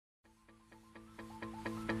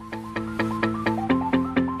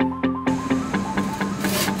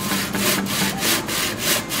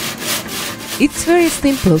It's very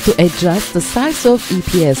simple to adjust the size of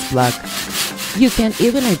EPS block. You can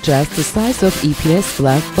even adjust the size of EPS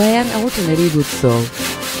block by an ordinary wood saw.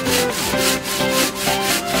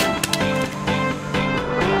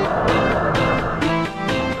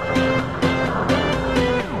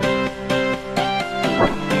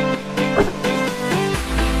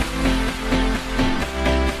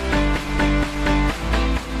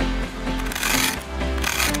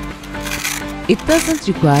 It doesn't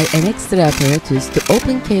require an extra apparatus to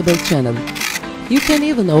open cable channel. You can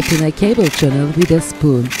even open a cable channel with a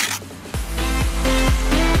spoon.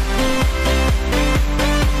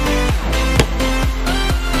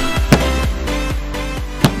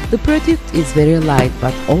 The product is very light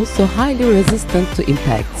but also highly resistant to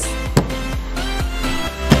impacts.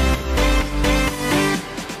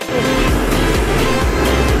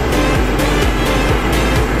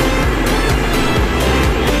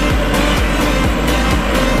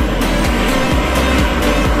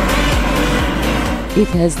 It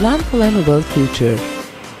has non-flammable feature.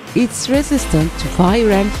 It's resistant to fire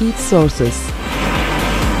and heat sources.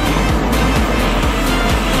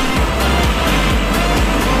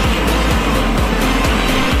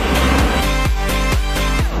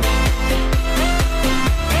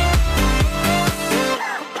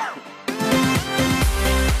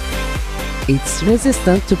 It's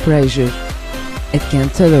resistant to pressure. It can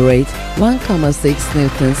tolerate 1,6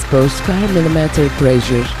 newtons per square millimeter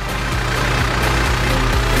pressure.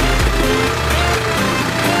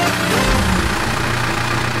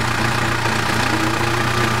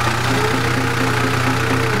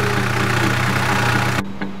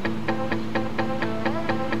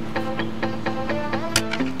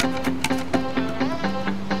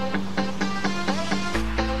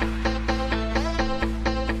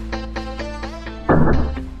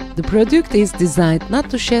 The product is designed not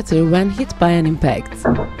to shatter when hit by an impact.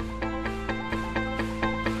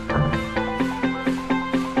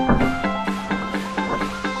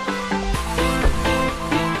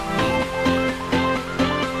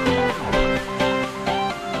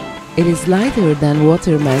 It is lighter than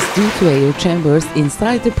water mass due to air chambers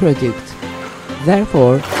inside the product.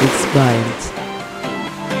 Therefore, it's buoyant.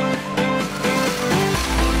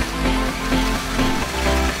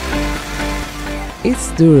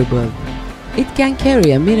 It's durable. It can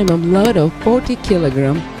carry a minimum load of 40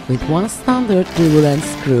 kg with one standard tool and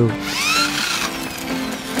screw.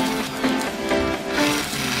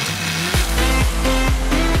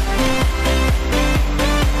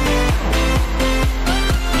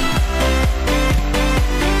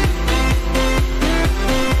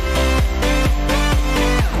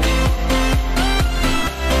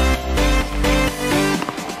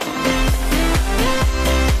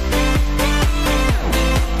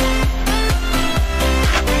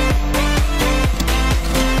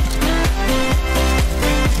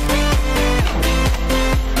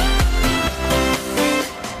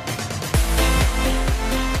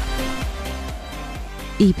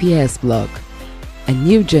 EPS block, a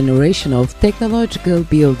new generation of technological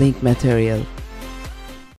building material.